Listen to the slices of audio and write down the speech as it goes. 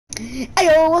Hey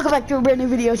yo, welcome back to a brand new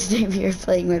video. Today we are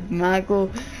playing with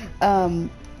Michael.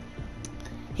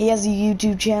 He has a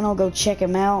YouTube channel, go check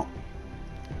him out.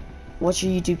 What's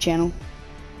your YouTube channel?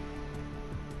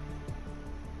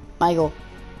 Michael.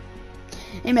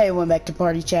 He may have went back to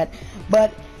party chat,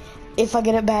 but if I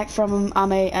get it back from him,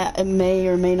 it may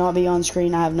or may not be on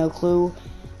screen. I have no clue.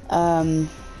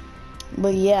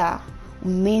 But yeah,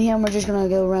 me and him are just gonna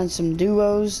go run some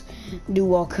duos,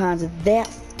 do all kinds of that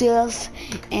stuff,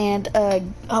 and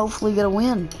hopefully get a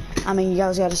win. I mean, you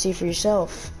guys got to see for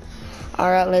yourself. All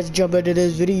right, let's jump into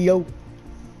this video.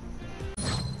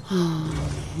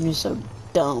 You're so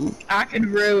dumb. I could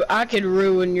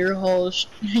ruin your whole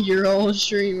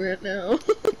stream right now.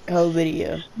 Whole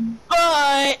video.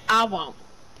 But I won't.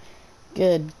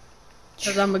 Good.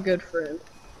 Cause I'm a good friend.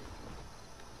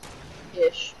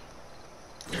 Ish.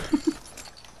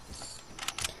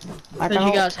 Cause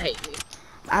you guys hate me.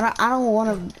 I don't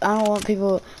want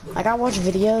people, like, I watch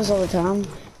videos all the time.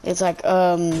 It's like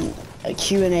a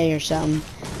Q&A or something,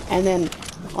 and then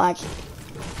like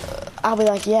I'll be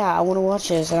like, yeah, I want to watch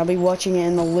this, and I'll be watching it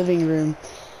in the living room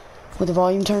with the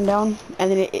volume turned down,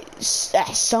 and then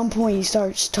at some point he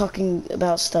starts talking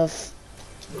about stuff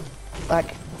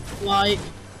like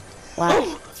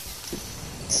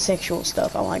sexual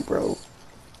stuff. I'm like, bro,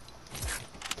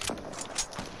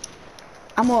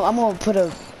 I'm gonna put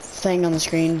a thing on the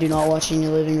screen: do not watch in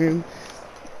your living room.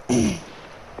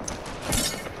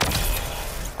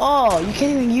 Oh, you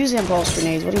can't even use impulse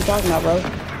grenades. What are you talking about, bro?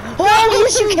 Oh,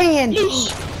 yes you can!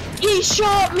 He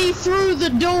shot me through the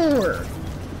door!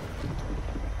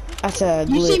 That's a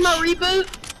glitch. You see my reboot?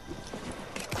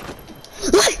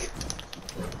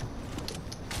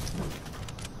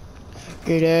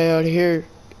 Get out of here.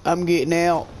 I'm getting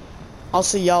out. I'll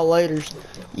see y'all later.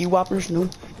 You whoppers, no.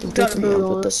 Don't touch me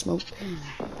out with the smoke.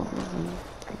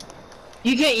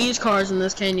 You can't use cars in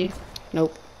this, can you?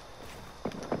 Nope.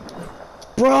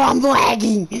 Bro, I'm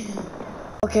lagging.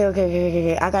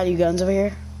 Okay. I got you guns over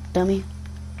here, dummy.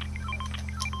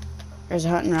 There's a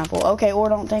hunting rifle. Okay, or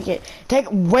don't take it. Take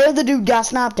where the dude got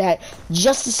sniped at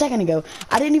just a second ago.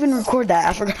 I didn't even record that.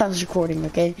 I forgot I was recording.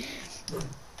 Okay.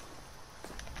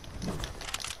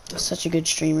 Such a good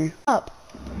streamer. Up.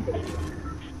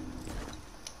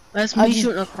 That's me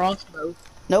shooting a crossbow.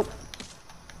 Nope.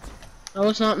 Oh,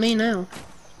 it's not me now.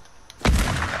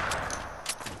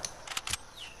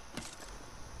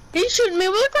 He's shooting me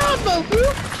with a crossbow,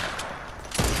 fool.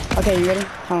 Okay, you ready?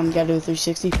 Hold on, gotta do a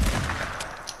 360.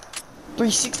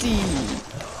 360!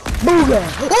 Booga!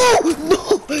 Oh!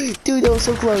 No! Dude, that was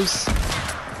so close.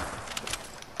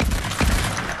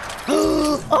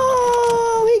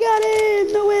 Oh, we got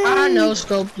him! No way! I know,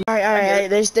 scope. Alright.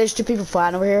 There's two people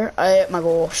flying over here. My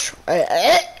gosh.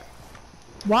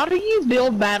 Why do you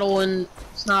build battle in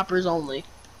snipers only?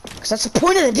 Cause that's the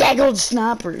point of the daggone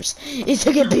snipers, is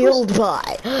to get built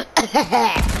by.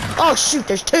 Oh shoot,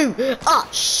 there's two. Oh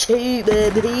shoot,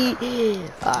 baby.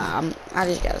 I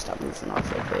just gotta stop moving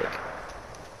off real quick.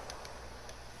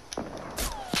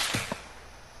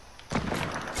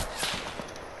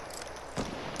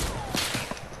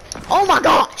 Oh my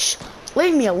gosh!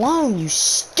 Leave me alone, you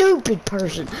stupid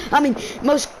person. I mean,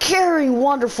 most caring,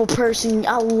 wonderful person.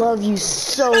 I love you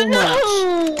so much.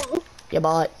 You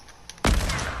bot.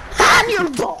 I'm your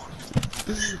bot.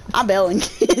 I'm belling.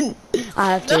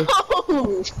 I have to.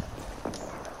 No.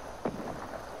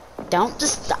 Don't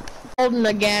just stop. Holding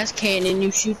a gas cannon,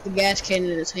 you shoot the gas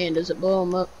cannon in his hand. Does it blow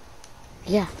him up?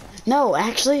 Yeah. No,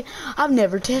 actually, I've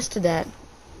never tested that.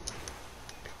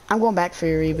 I'm going back for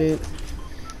your reboot.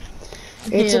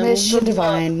 It's a mission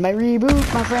divine. My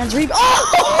reboot, my friend's reboot.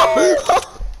 Oh!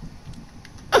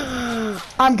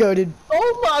 I'm goated.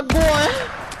 Oh my god.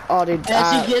 Oh, dude,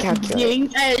 as you get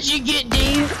dinked.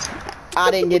 I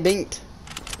didn't get dinked.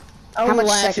 How much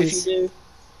seconds? If you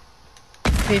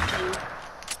do. 15.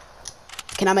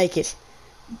 Can I make it?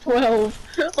 12,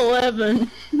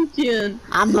 11, 10.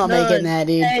 I'm not 9, making that,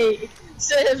 dude. 8,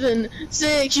 7,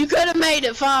 6. You could have made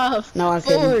it. 5. No, I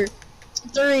 4, couldn't.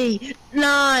 3,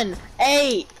 9,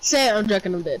 8, 7. I'm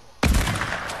joking. I'm dead.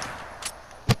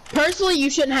 Personally, you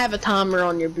shouldn't have a timer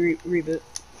on your reboot.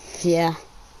 Yeah.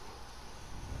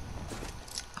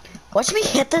 Watch me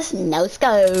hit this no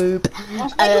scope.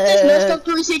 Watch me hit this no scope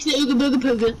 360 ooga booga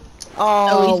pooga.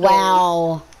 Oh,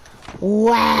 wow.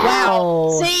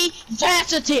 Wow. See,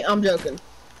 that's a team. I'm joking.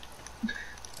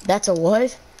 That's a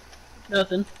what?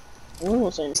 Nothing. What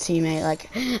was I saying? Teammate, like,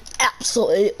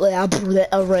 absolutely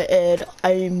red.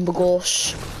 I'm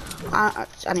gosh. I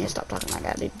need to stop talking like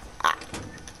that, dude.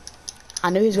 I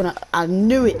knew he was gonna. I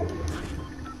knew it.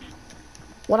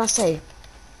 What'd I say?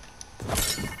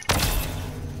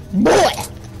 Boy!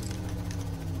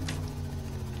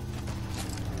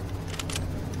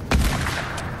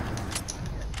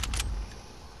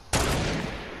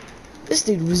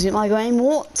 this dude was in my game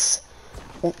once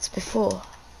before.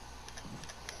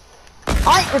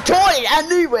 I ain't retarded, I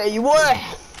knew where you were.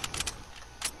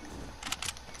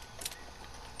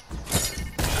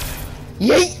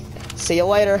 Yeet! See you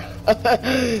later.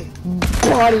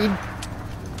 Bodied.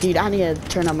 Dude, I need to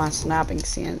turn up my sniping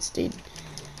sense, dude.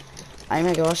 Oh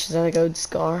my gosh, is that a gold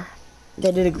scar?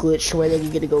 They did a glitch where they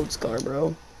could get a gold scar,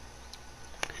 bro.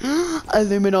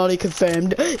 Illuminati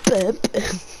confirmed.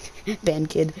 Band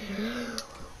kid.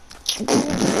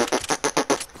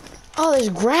 Oh, there's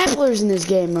grapplers in this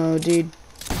game mode, dude.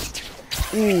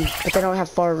 But they don't have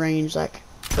far range like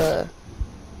the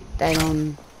dang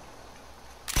on.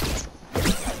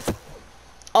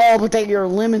 Oh, but you're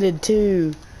limited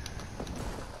too.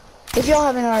 If y'all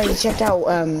haven't already checked out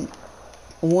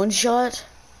oneshot,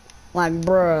 like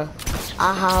bruh,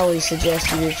 I highly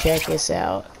suggest you to check this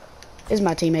out. This is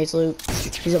my teammate's loot.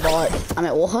 He's a bot. I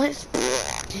mean, what?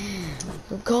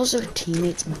 Who calls their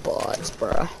teammates bots,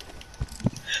 bruh?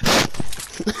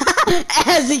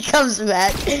 As he comes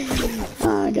back.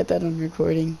 Oh, I got that on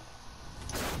recording.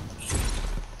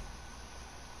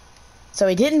 So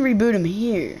he didn't reboot him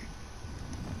here.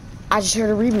 I just heard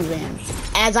a reboot van.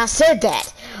 As I said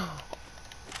that.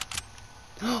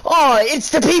 Oh, it's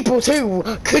the people too.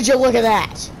 Could you look at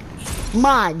that?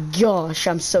 My gosh,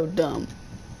 I'm so dumb.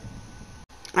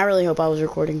 I really hope I was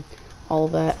recording all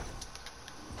of that.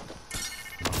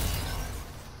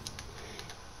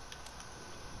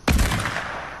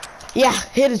 Yeah,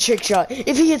 hit a trick shot.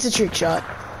 If he hits a trick shot.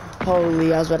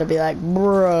 Holy, I was about to be like,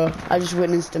 bruh, I just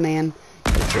witnessed a man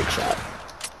hit a trick shot.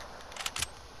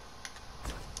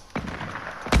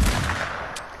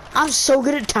 I'm so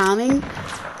good at timing.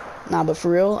 Nah, but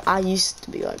for real, I used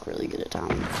to be like really good at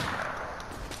timing.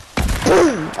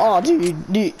 Boom! Oh, dude,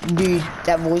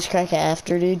 that voice crack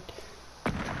after, dude.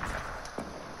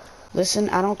 Listen,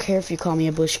 I don't care if you call me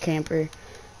a bush camper.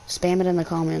 Spam it in the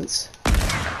comments.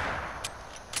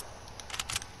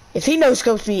 If he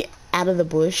no-scopes me out of the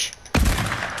bush.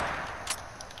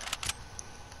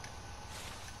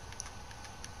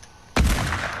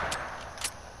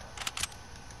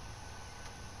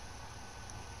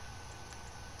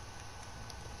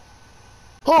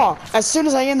 Oh, as soon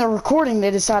as I end the recording,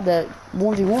 they decide to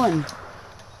 1v1.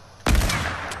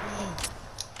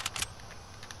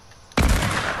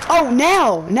 Oh,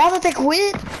 now that they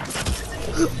quit?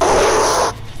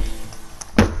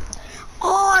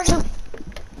 Oh,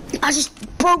 I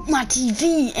just broke my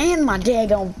TV and my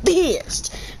daggone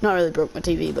fist. Not really broke my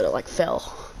TV, but it like fell.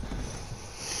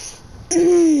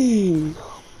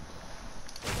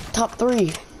 Top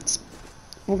 3.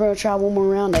 We're gonna try one more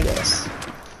round, I guess.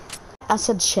 I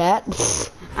said chat.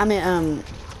 I meant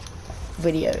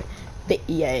video. But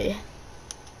yeah.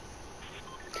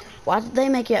 Why did they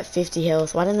make you at 50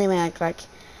 health? Why didn't they make like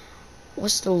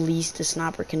what's the least a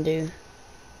sniper can do?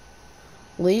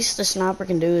 Least a sniper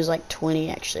can do is like 20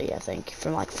 actually, I think,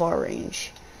 from like far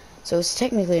range. So it's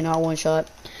technically not one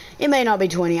shot. It may not be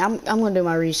 20. I'm gonna do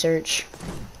my research.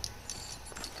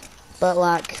 But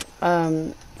like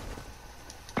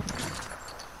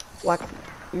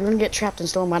you're gonna get trapped in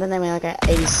storm. Why didn't they make like an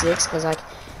 86? Because like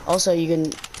also you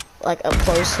can like up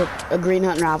close hit a green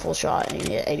hunting rifle shot and you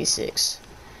get 86.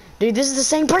 Dude, this is the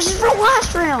same person from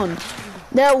last round.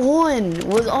 That one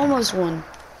was almost one.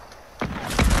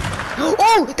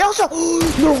 Oh, that was a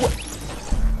no.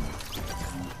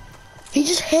 He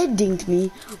just head dinked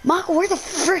me. Michael, where the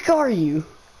frick are you?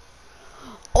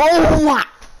 Oh my!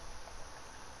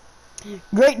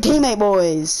 Great teammate,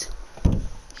 boys.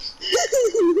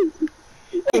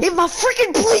 If my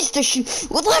freaking police station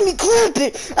would let me clip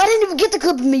it, I didn't even get the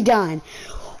clip of me dying.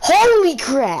 Holy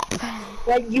crap!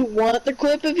 Like, you want the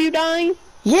clip of you dying?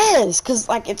 Yes, cause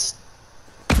like it's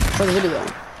for the video.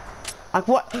 Like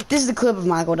what? This is the clip of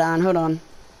Michael dying. Hold on.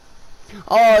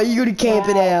 Oh, you gonna camp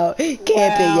it out? Camp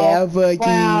it out, fuck you.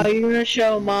 Wow, you're gonna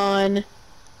show mine.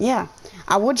 Yeah,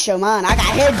 I would show mine. I got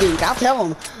head dinked. I'll tell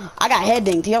him. I got head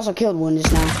dinked. He also killed one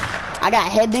just now. I got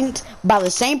head dinked by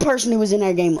the same person who was in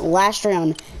our game last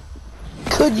round.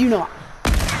 Could you not?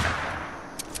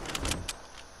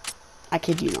 I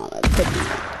kid you not. I could you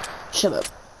not. Shut up.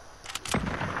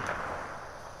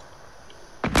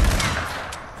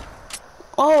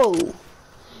 Oh,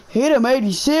 hit him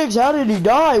 86. How did he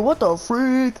die? What the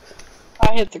freak?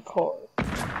 I hit the car.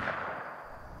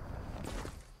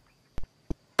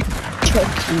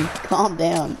 Chucky, calm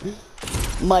down,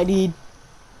 my dude.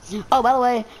 Oh, by the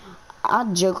way, I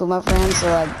joke with my friends, so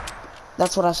like,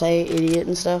 that's what I say, idiot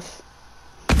and stuff.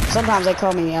 Sometimes they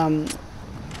call me,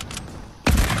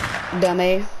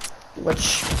 dummy,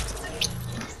 which,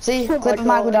 see, clip of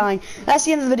Michael dying. That's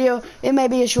the end of the video. It may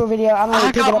be a short video. I don't really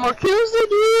pick it up. I got more kills than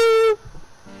you.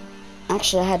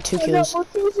 Actually, I had 2 I got kills. more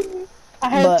kills than you. I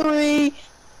had But- 3.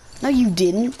 No, you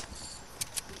didn't.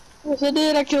 Yes, I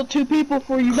did. I killed 2 people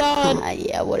before you died.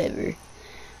 Yeah, whatever.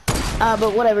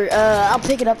 But whatever. I'll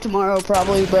pick it up tomorrow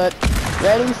probably. But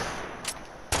ready?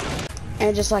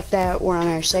 And just like that, we're on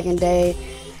our 2nd day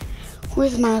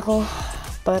with Michael.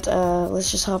 But let's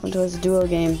just hop into this duo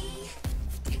game.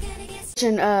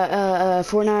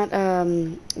 Fortnite,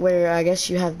 where I guess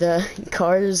you have the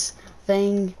cars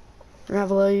thing right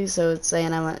below you, so it's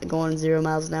saying I'm going 0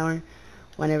 miles an hour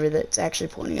whenever that's actually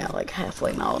pointing out like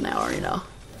halfway mile an hour, you know.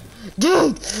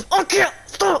 Dude, I can't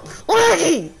stop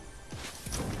lagging!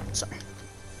 Sorry.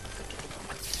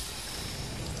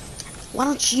 Why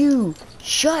don't you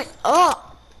shut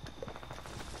up?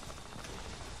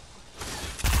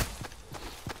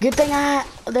 Good thing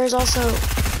there's also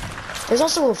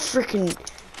a freaking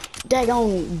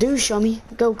daggone douche on me.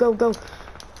 Go, go, go.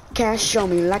 Cash show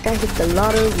me like I hit the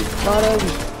lottery.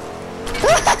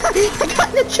 I got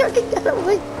in the truck and got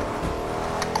away.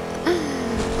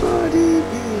 Oh, dude.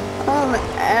 I'm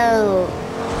out.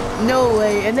 No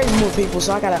way. And there's more people,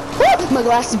 so I gotta... Woo! My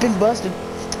glass has been busted.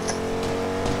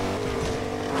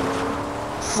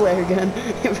 Flare gun.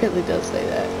 It really does say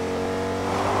that.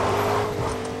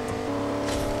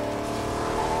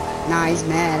 Nah, he's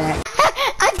mad at...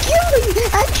 I killed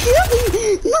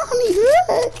him! Mommy,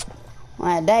 what?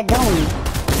 Alright, that going.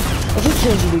 If he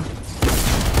kills you, dude.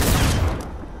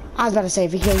 I was about to say,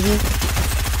 if he kills you,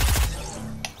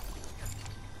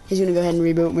 he's gonna go ahead and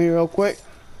reboot me real quick.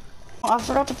 Oh, I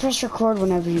forgot to press record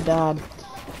whenever you died.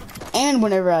 And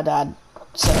whenever I died.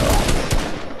 So,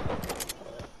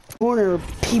 corner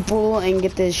people and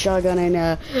get this shotgun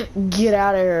and get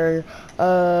out of here.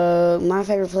 My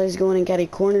favorite place is going in catty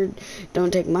corner.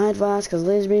 Don't take my advice, cause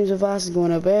Liz Beam's advice is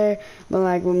going up there. But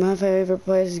like, my favorite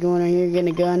place is going in here, getting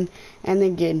a gun, and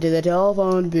then getting to the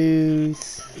telephone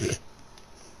booth.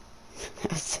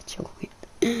 That's such a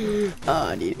weird.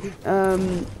 Oh, dude.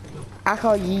 I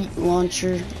call yeet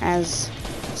launcher, as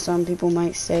some people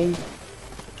might say.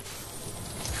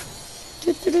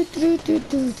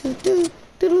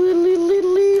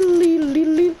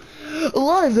 A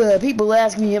lot of people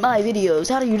ask me in my videos,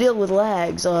 how do you deal with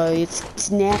lags? It's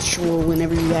natural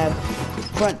whenever you have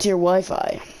Frontier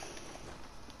Wi-Fi.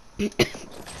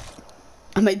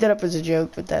 I made that up as a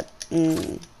joke, but that...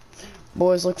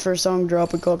 Boys, look for a song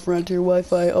dropping called Frontier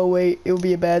Wi-Fi. Oh wait, it will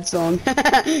be a bad song.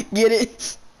 Get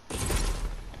it?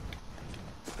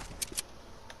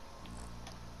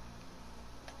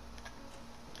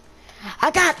 I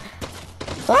got...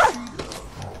 Huh?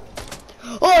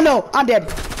 Oh no, I'm dead.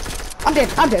 I'm dead.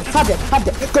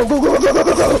 Go, go, go, go, go,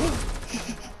 go, go.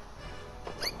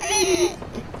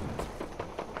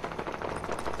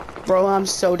 Bro, I'm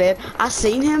so dead. I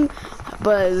seen him,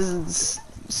 but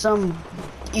some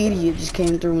idiot just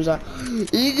came through and was like,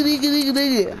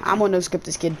 I'm gonna no skip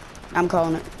this kid. I'm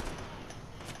calling it.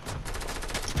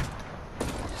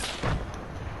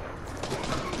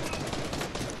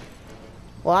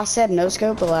 Well, I said no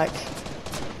scope, but like,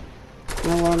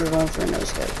 no longer going for a no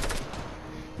scope.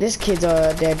 This kid's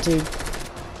dead too.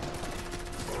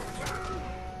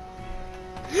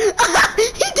 He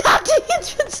died to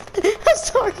entrance. I'm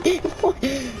sorry.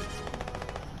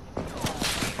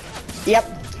 Yep.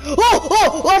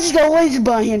 Oh, I just got lasered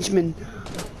by a henchman.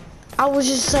 I was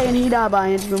just saying he died by a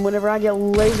henchman whenever I get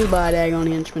lasered by a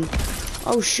daggone henchman.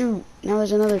 Oh shoot, now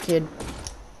there's another kid.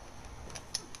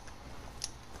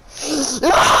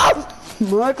 Ah!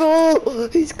 Michael,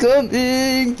 he's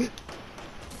coming.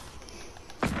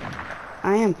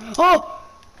 I am. Oh,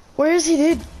 where is he,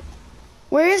 dude?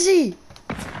 Where is he?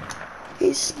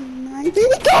 He's sniping.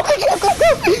 Go,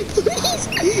 please,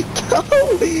 go,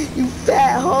 you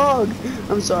fat hog.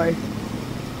 I'm sorry.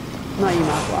 Not you,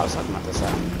 Michael. I was talking about this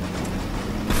side.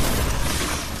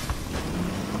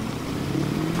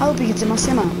 I hope he gets in my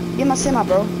semi. Get my semi,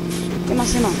 bro. Get my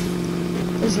semi.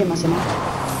 Please get my semi.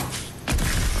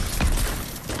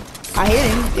 I hit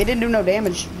him. It didn't do no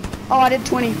damage. Oh, I did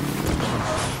 20.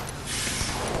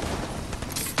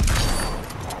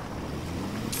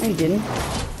 No, you didn't.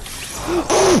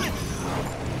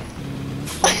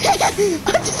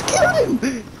 I just killed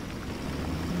him.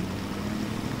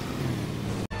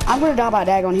 I'm gonna die by a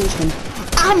daggone henchman.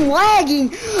 I'm lagging.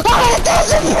 Oh, it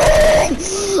doesn't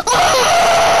bring.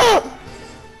 Oh!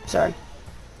 Sorry.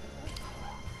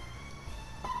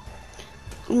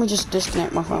 Let me just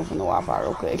disconnect my phone from the Wi-Fi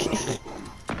real quick.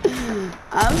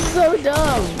 I'm so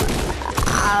dumb.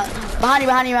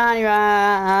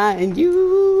 Behind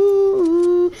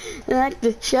you, like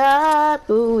the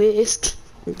shallowest.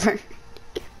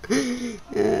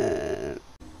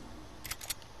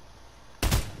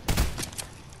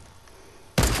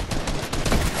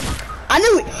 I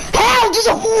knew it. How? Just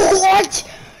a what?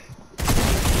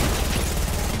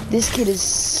 This kid is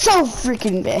so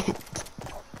freaking bad.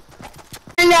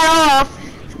 Turn that off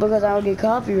because I'll get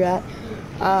copyright.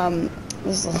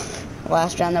 This is the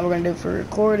last round that we're gonna do for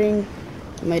recording.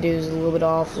 I may do this a little bit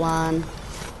offline,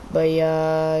 but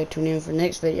yeah, tune in for the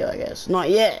next video, I guess. Not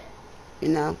yet, you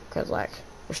know, cause like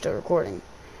we're still recording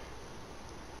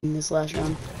in this last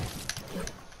round.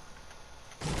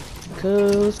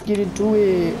 Cause let's get into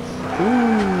it. Ooh,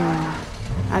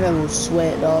 I got a little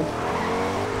sweat, dog.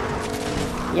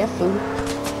 Yeah, fool.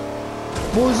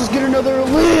 Boys, let's get another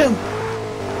limb.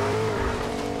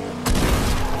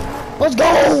 Let's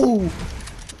go.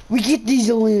 We get these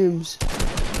limbs.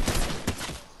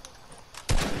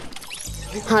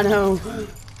 I know.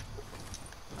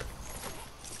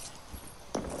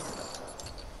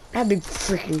 That'd be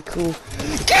freaking cool.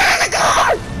 Get in the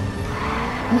car!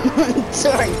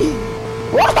 Sorry.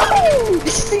 Whoa! Did you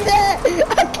see that?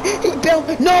 He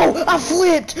built. No, I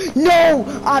flipped. No,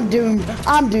 I'm doomed.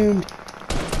 I'm doomed.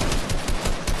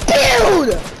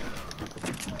 Build!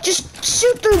 Just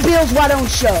shoot through bills. Why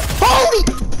don't you? Holy!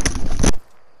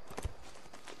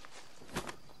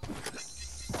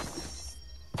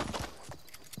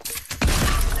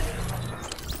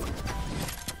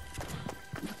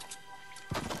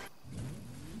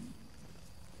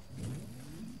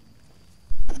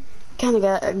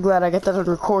 Kinda glad I got that on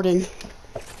recording.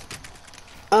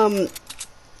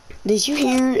 Did you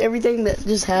hear everything that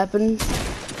just happened?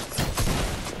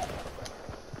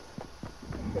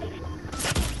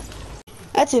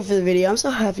 That's it for the video. I'm so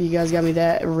happy you guys got me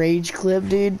that rage clip,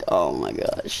 dude. Oh my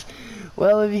gosh.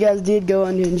 Well, if you guys did go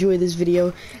on to enjoy this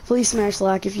video, please smash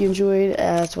like if you enjoyed.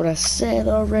 That's what I said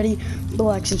already. But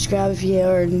like, subscribe if you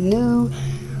are new.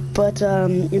 But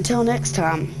until next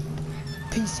time,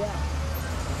 peace out.